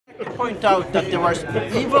point out that there was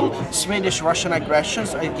evil Swedish-Russian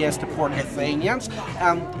aggressions against the poor Lithuanians,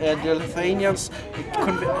 and the Lithuanians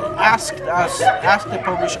asked the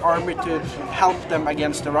Polish army to help them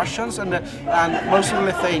against the Russians, and most of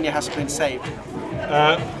Lithuania has been saved.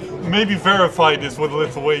 Maybe verify this with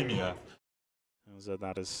Lithuania. So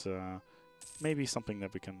that is maybe something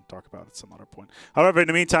that we can talk about at some other point. However, in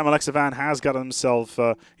the meantime, Alexa Van has got himself,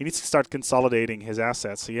 he needs to start consolidating his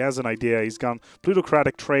assets. He has an idea. He's gone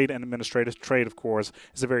plutocratic trade and administrative trade, of course,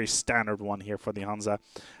 is a very standard one here for the Hansa.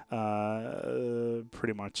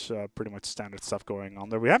 Pretty much standard stuff going on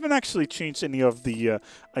there. We haven't actually changed any of the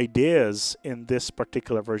ideas in this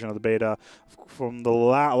particular version of the beta. From the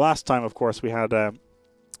last time, of course, we had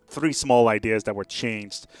 3 small ideas that were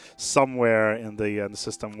changed somewhere in the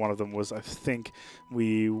system. One of them was, I think,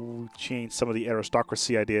 we changed some of the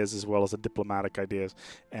aristocracy ideas as well as the diplomatic ideas,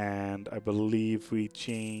 and I believe we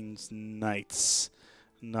changed knights.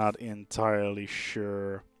 Not entirely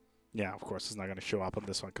sure. Yeah, of course, it's not going to show up on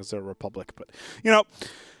this one because they're a republic, but you know,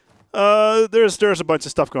 there's a bunch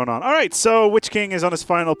of stuff going on. All right, so which king is on his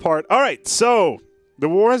final part? All right, so the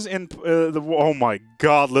wars in oh my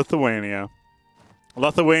God, Lithuania.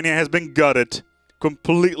 Lithuania has been gutted,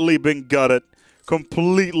 completely been gutted,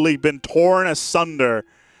 completely been torn asunder,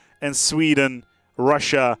 and Sweden,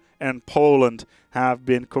 Russia, and Poland have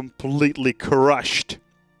been completely crushed.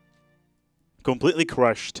 Completely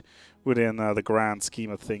crushed within the grand scheme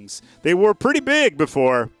of things. They were pretty big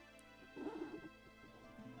before,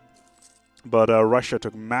 but Russia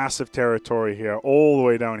took massive territory here, all the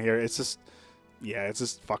way down here. It's just, yeah, it's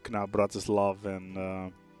just fucking up Bratislav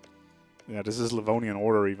and... yeah, this is Livonian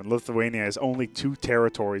order even. Lithuania has only 2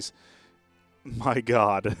 territories. My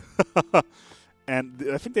God. And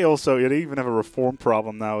I think they also, they even have a reform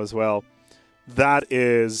problem now as well. That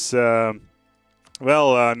is, well,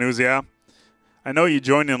 Nuzia, I know you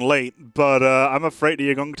joined in late, but I'm afraid that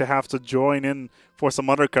you're going to have to join in for some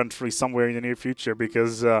other country somewhere in the near future,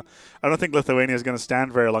 because I don't think Lithuania is going to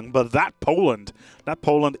stand very long. But that Poland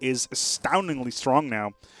is astoundingly strong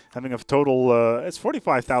now. Having a total, it's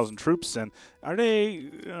 45,000 troops, and are they?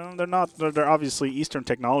 They're not. They're obviously Eastern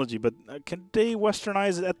technology, but can they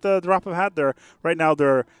Westernize it at the drop of a hat? They're right now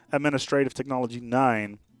they're administrative technology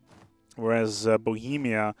 9, whereas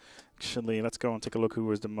Bohemia. Actually, let's go and take a look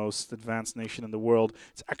who is the most advanced nation in the world.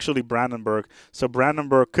 It's actually Brandenburg. So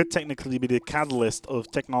Brandenburg could technically be the catalyst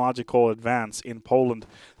of technological advance in Poland.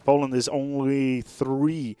 Poland is only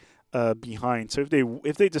 3. Behind. So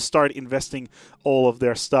if they just start investing all of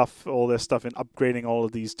their stuff in upgrading all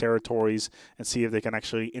of these territories and see if they can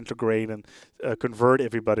actually integrate and convert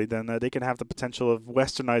everybody, then they can have the potential of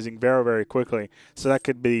westernizing very, very quickly. So that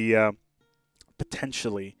could be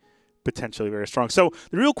potentially very strong. So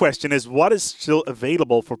the real question is, what is still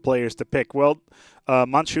available for players to pick? Well,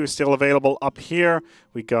 Manchu is still available up here.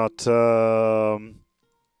 We got yeah,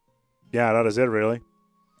 that is it really.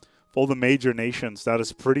 All the major nations, that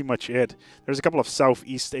is pretty much it. There's a couple of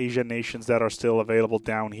Southeast Asian nations that are still available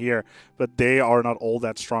down here, but they are not all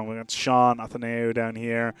that strong. We got Shan, Atheneo down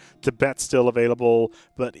here. Tibet's still available,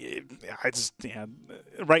 but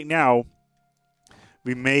right now,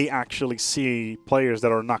 we may actually see players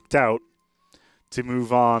that are knocked out to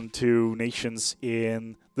move on to nations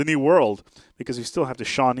in the New World, because we still have the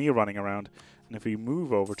Shawnee running around. And if we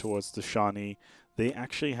move over towards the Shawnee, they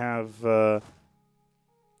actually have...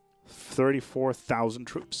 34,000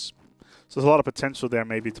 troops. So there's a lot of potential there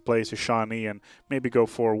maybe to place a Shawnee and maybe go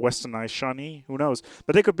for westernized Shawnee. Who knows?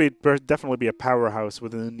 But they could definitely be a powerhouse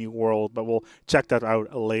within the New World, but we'll check that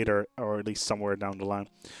out later, or at least somewhere down the line.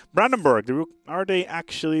 Brandenburg, are they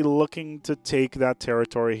actually looking to take that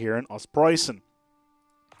territory here in Ostpreußen?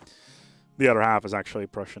 The other half is actually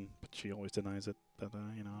Prussian, but she always denies it. But,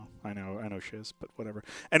 you know, I know she is, but whatever.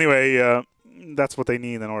 Anyway, that's what they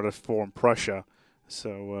need in order to form Prussia.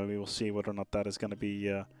 So we will see whether or not that is going to be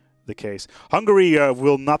the case. Hungary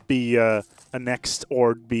will not be annexed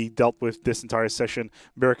or be dealt with this entire session.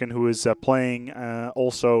 Birkin, who is playing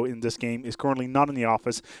also in this game, is currently not in the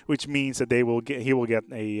office, which means that he will get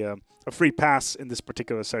a free pass in this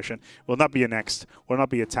particular session. Will not be annexed, will not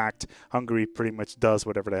be attacked. Hungary pretty much does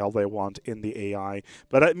whatever the hell they want in the AI.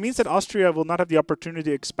 But it means that Austria will not have the opportunity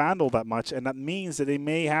to expand all that much, and that means that they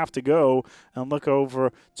may have to go and look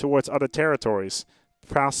over towards other territories.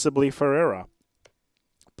 Possibly Ferrara,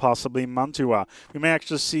 possibly Mantua. We may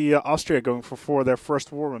actually see Austria going for their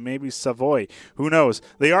first war, and maybe Savoy. Who knows?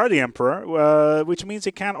 They are the emperor, which means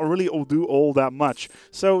they can't really do all that much.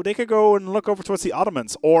 So they could go and look over towards the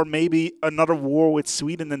Ottomans, or maybe another war with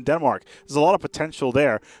Sweden and Denmark. There's a lot of potential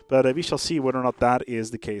there, but we shall see whether or not that is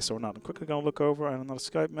the case or not. I'm quickly going to look over. I don't know,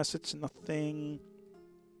 Skype message, nothing.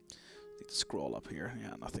 scroll up here.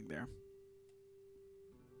 Yeah, nothing there.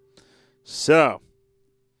 So,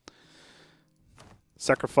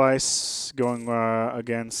 sacrifice going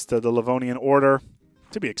against the Livonian Order.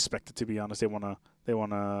 To be expected, to be honest. They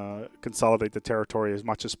want to consolidate the territory as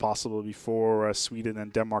much as possible before Sweden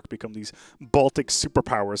and Denmark become these Baltic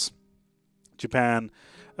superpowers. Japan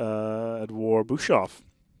at war. Bushov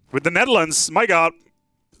with the Netherlands. My God.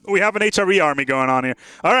 We have an HRE army going on here.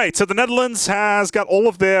 All right, so the Netherlands has got all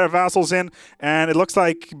of their vassals in, and it looks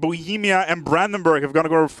like Bohemia and Brandenburg are going to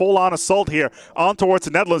go full-on assault here on towards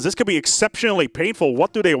the Netherlands. This could be exceptionally painful.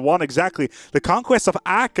 What do they want exactly? The conquest of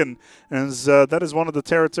Aachen, as that is one of the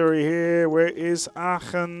territory here. Where is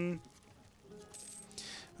Aachen?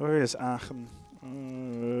 Where is Aachen?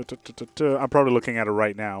 I'm probably looking at it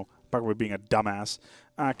right now. Probably being a dumbass.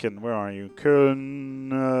 Aachen, where are you?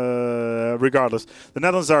 Köln, regardless. The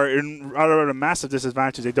Netherlands are at a massive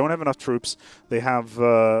disadvantage. They don't have enough troops. They have,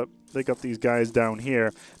 they got these guys down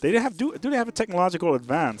here. They have, do they have a technological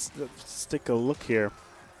advance? Let's take a look here.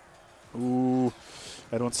 Ooh,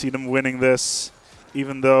 I don't see them winning this,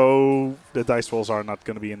 even though the dice rolls are not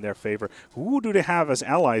going to be in their favor. Who do they have as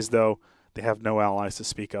allies, though? They have no allies to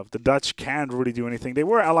speak of. The Dutch can't really do anything. They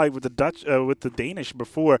were allied with the Dutch, with the Danish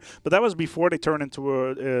before, but that was before they turned into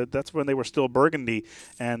a. That's when they were still Burgundy,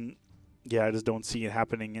 and yeah, I just don't see it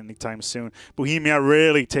happening anytime soon. Bohemia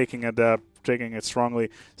really taking it strongly.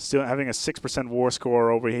 Still having a 6% war score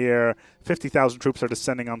over here. 50,000 troops are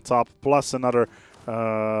descending on top, plus another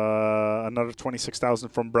 26,000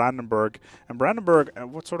 from Brandenburg. And Brandenburg,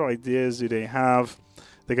 what sort of ideas do they have?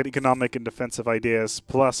 They got economic and defensive ideas,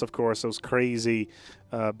 plus, of course, those crazy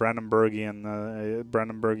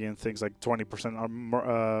Brandenburgian things like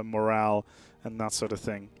 20% morale and that sort of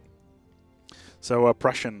thing. So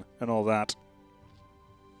oppression and all that.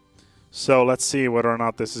 So let's see whether or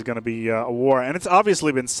not this is going to be a war. And it's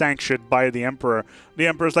obviously been sanctioned by the Emperor. The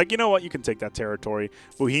Emperor's like, you know what, you can take that territory.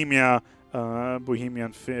 Bohemian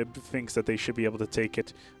thinks that they should be able to take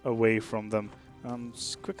it away from them.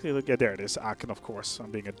 Just quickly look at there it is, Aachen, of course. I'm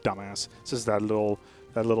being a dumbass. This is that little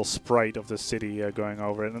sprite of the city going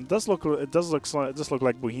over it, and it does look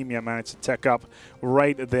like Bohemia managed to tech up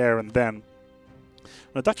right there and then.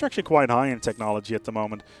 The Dutch are actually quite high in technology at the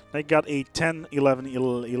moment. They got a 10, 11,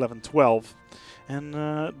 11, 12, and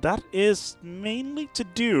that is mainly to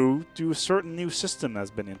do to a certain new system that's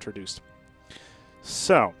been introduced.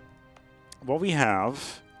 So, what we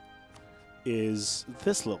have is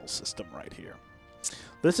this little system right here.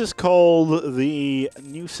 This is called the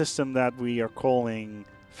new system that we are calling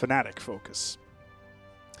Fanatic Focus.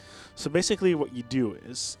 So basically what you do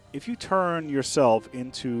is, if you turn yourself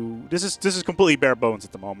into... This is completely bare bones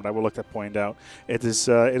at the moment, I will like to point out. It is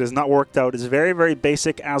not worked out. It's very, very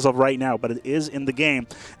basic as of right now, but it is in the game.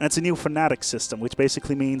 And it's a new Fanatic system, which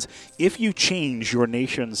basically means if you change your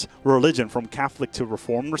nation's religion from Catholic to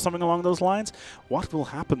Reformed or something along those lines, what will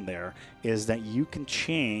happen there is that you can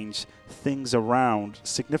change things around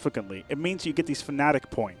significantly. It means you get these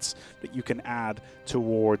Fanatic points that you can add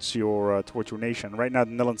towards your nation. Right now,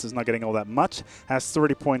 the Netherlands is not getting all that much. Has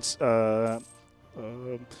 30 points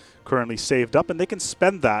currently saved up, and they can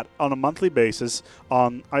spend that on a monthly basis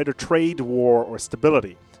on either trade, war, or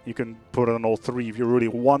stability. You can put it on all three if you really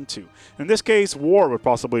want to. In this case, war would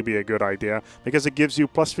possibly be a good idea because it gives you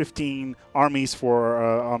plus 15 armies for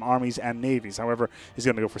on armies and navies. However, he's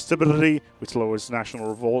going to go for stability, which lowers national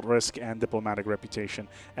revolt risk and diplomatic reputation.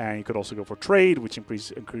 And you could also go for trade, which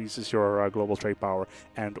increases your global trade power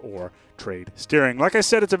and/or trade steering. Like I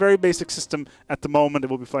said, it's a very basic system at the moment. It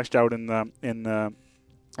will be fleshed out in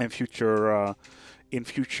future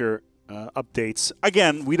updates.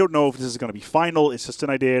 Again, we don't know if this is going to be final. It's just an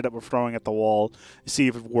idea that we're throwing at the wall, see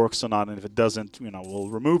if it works or not, and if it doesn't, we'll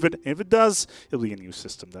remove it. And if it does, it'll be a new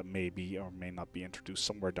system that may be or may not be introduced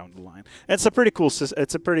somewhere down the line. And it's a pretty cool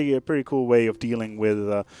it's a pretty cool way of dealing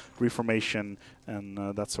with Reformation and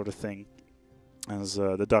that sort of thing, as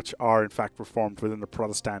the Dutch are in fact reformed within the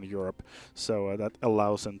Protestant Europe, so that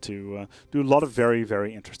allows them to do a lot of very,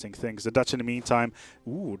 very interesting things. The Dutch, in the meantime,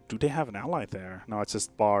 ooh, do they have an ally there? No, it's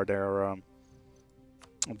just Bar, their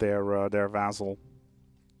vassal.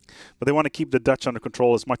 But they want to keep the Dutch under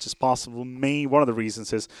control as much as possible. One of the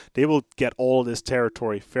reasons is they will get all this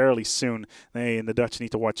territory fairly soon. And the Dutch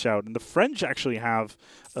need to watch out. And the French actually have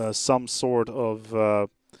some sort of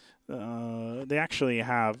they actually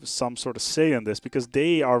have some sort of say in this, because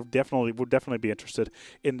they would definitely be interested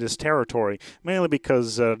in this territory, mainly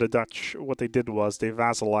because the Dutch, what they did was they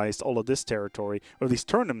vassalized all of this territory, or at least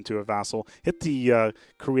turned them into a vassal, hit the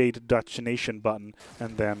create Dutch nation button,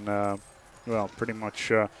 and then well, pretty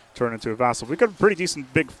much turn into a vassal. We got a pretty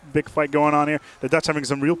decent big fight going on here. The Dutch having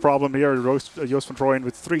some real problem here. Joost van Trooijen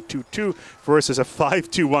with 3-2-2 versus a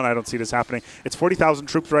 5-2-1. I don't see this happening. It's 40,000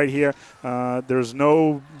 troops right here. There's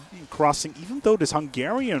no crossing, even though this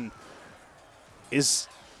Hungarian is...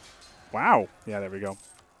 Wow. Yeah, there we go.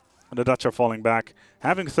 And the Dutch are falling back,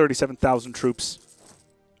 having 37,000 troops.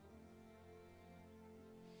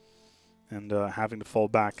 And having to fall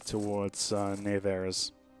back towards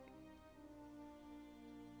Nevers.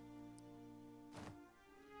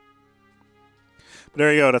 But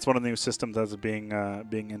there you go. That's one of the new systems that's being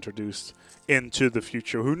introduced into the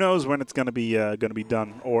future. Who knows when it's going to be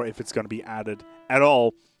done, or if it's going to be added at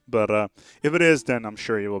all. But if it is, then I'm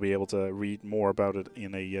sure you will be able to read more about it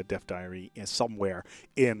in a dev diary somewhere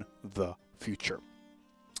in the future.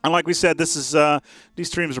 And like we said, this is these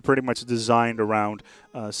streams are pretty much designed around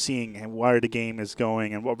seeing where the game is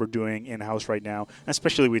going and what we're doing in-house right now,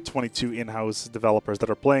 especially with 22 in-house developers that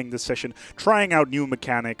are playing this session, trying out new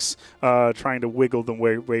mechanics, trying to wiggle them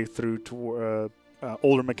way through to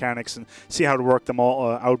older mechanics and see how to work them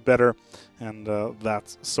all out better, and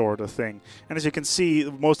that sort of thing. And as you can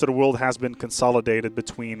see, most of the world has been consolidated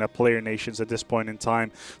between player nations at this point in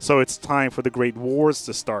time, so it's time for the Great Wars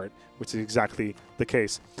to start, which is exactly the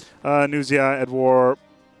case. Nuzia at war,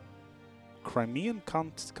 Crimean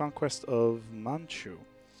conquest of Manchu.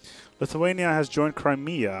 Lithuania has joined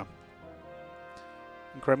Crimea.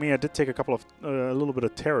 And Crimea did take a little bit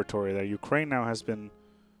of territory there. Ukraine now has been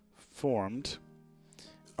formed.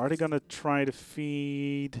 Are they going to try to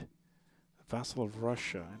feed a vassal of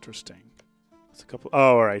Russia? Interesting. That's a couple.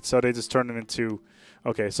 Oh, all right. So they just turned it into.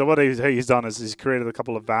 Okay. So what he's done is he's created a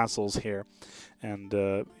couple of vassals here, and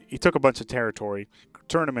he took a bunch of territory,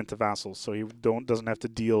 turned them into vassals, so he doesn't have to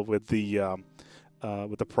deal with the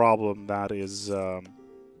problem that is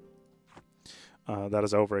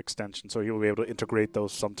overextension. So he will be able to integrate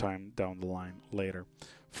those sometime down the line later.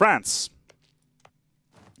 France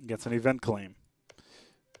gets an event claim.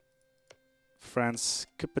 France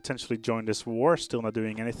could potentially join this war, still not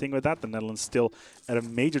doing anything with that. The Netherlands still at a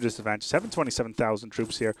major disadvantage. 727,000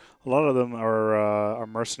 troops here. A lot of them are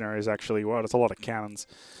mercenaries, actually. Wow, that's a lot of cannons.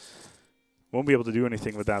 Won't be able to do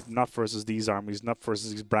anything with that. Not versus these armies, not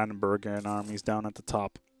versus these Brandenburgian armies down at the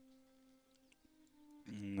top.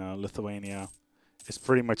 No, Lithuania is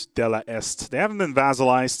pretty much Della Est. They haven't been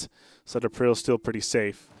vassalized, so they're still pretty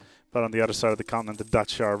safe. But on the other side of the continent, the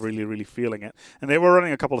Dutch are really feeling it. And they were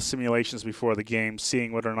running a couple of simulations before the game,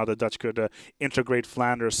 seeing whether or not the Dutch could integrate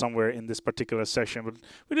Flanders somewhere in this particular session. But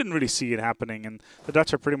we didn't really see it happening. And the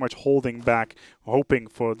Dutch are pretty much holding back, hoping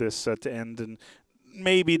for this to end. And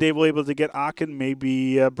maybe they will be able to get Aachen.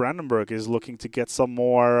 Maybe Brandenburg is looking to get some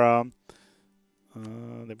more...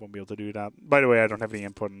 they won't be able to do that. By the way, I don't have any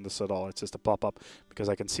input in this at all. It's just a pop-up because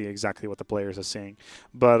I can see exactly what the players are saying.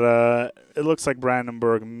 But it looks like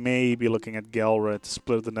Brandenburg may be looking at Gelre to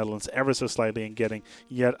split the Netherlands ever so slightly and getting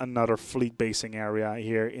yet another fleet basing area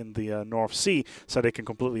here in the North Sea, so they can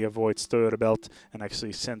completely avoid Storebelt and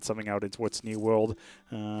actually send something out into its new world.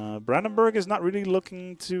 Brandenburg is not really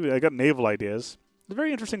looking to... I got naval ideas. It's a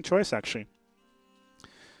very interesting choice, actually.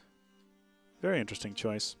 Very interesting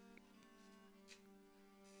choice.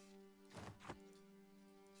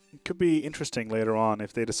 It could be interesting later on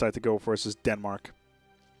if they decide to go versus Denmark.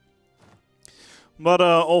 But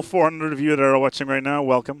all 400 of you that are watching right now,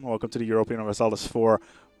 welcome. Welcome to the Europa Universalis for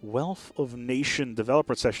Wealth of Nation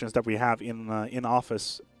developer sessions that we have in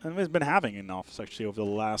office. And we've been having in office, actually, over the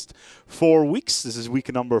last 4 weeks. This is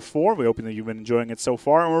week number 4. We hope that you've been enjoying it so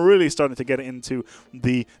far. And we're really starting to get into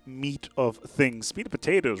the meat of things. Meat of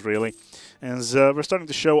potatoes, really. As we're starting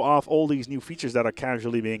to show off all these new features that are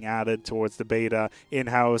casually being added towards the beta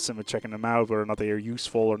in-house. And we're checking them out, whether or not they are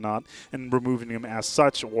useful or not. And removing them as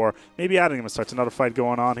such, or maybe adding them as such. Another fight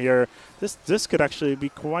going on here. This could actually be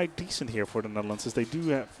quite decent here for the Netherlands, as they do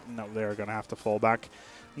have... No, they're going to have to fall back.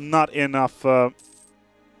 Not enough...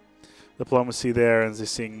 diplomacy there, and they're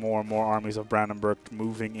seeing more and more armies of Brandenburg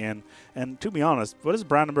moving in. And to be honest, what does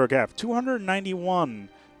Brandenburg have? 291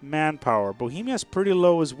 manpower. Bohemia is pretty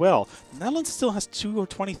low as well. The Netherlands still has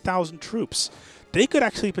 20,000 troops. They could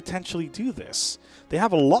actually potentially do this. They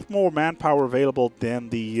have a lot more manpower available than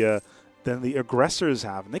the aggressors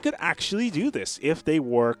have, and they could actually do this if they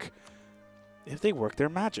work their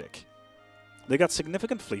magic. They got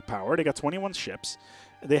significant fleet power. They got 21 ships.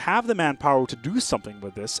 They have the manpower to do something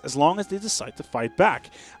with this as long as they decide to fight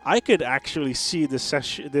back. I could actually see this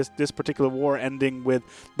particular war ending with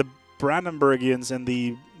the Brandenburgians and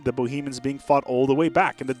the Bohemians being fought all the way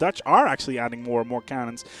back. And the Dutch are actually adding more and more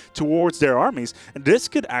cannons towards their armies. And this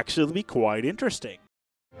could actually be quite interesting.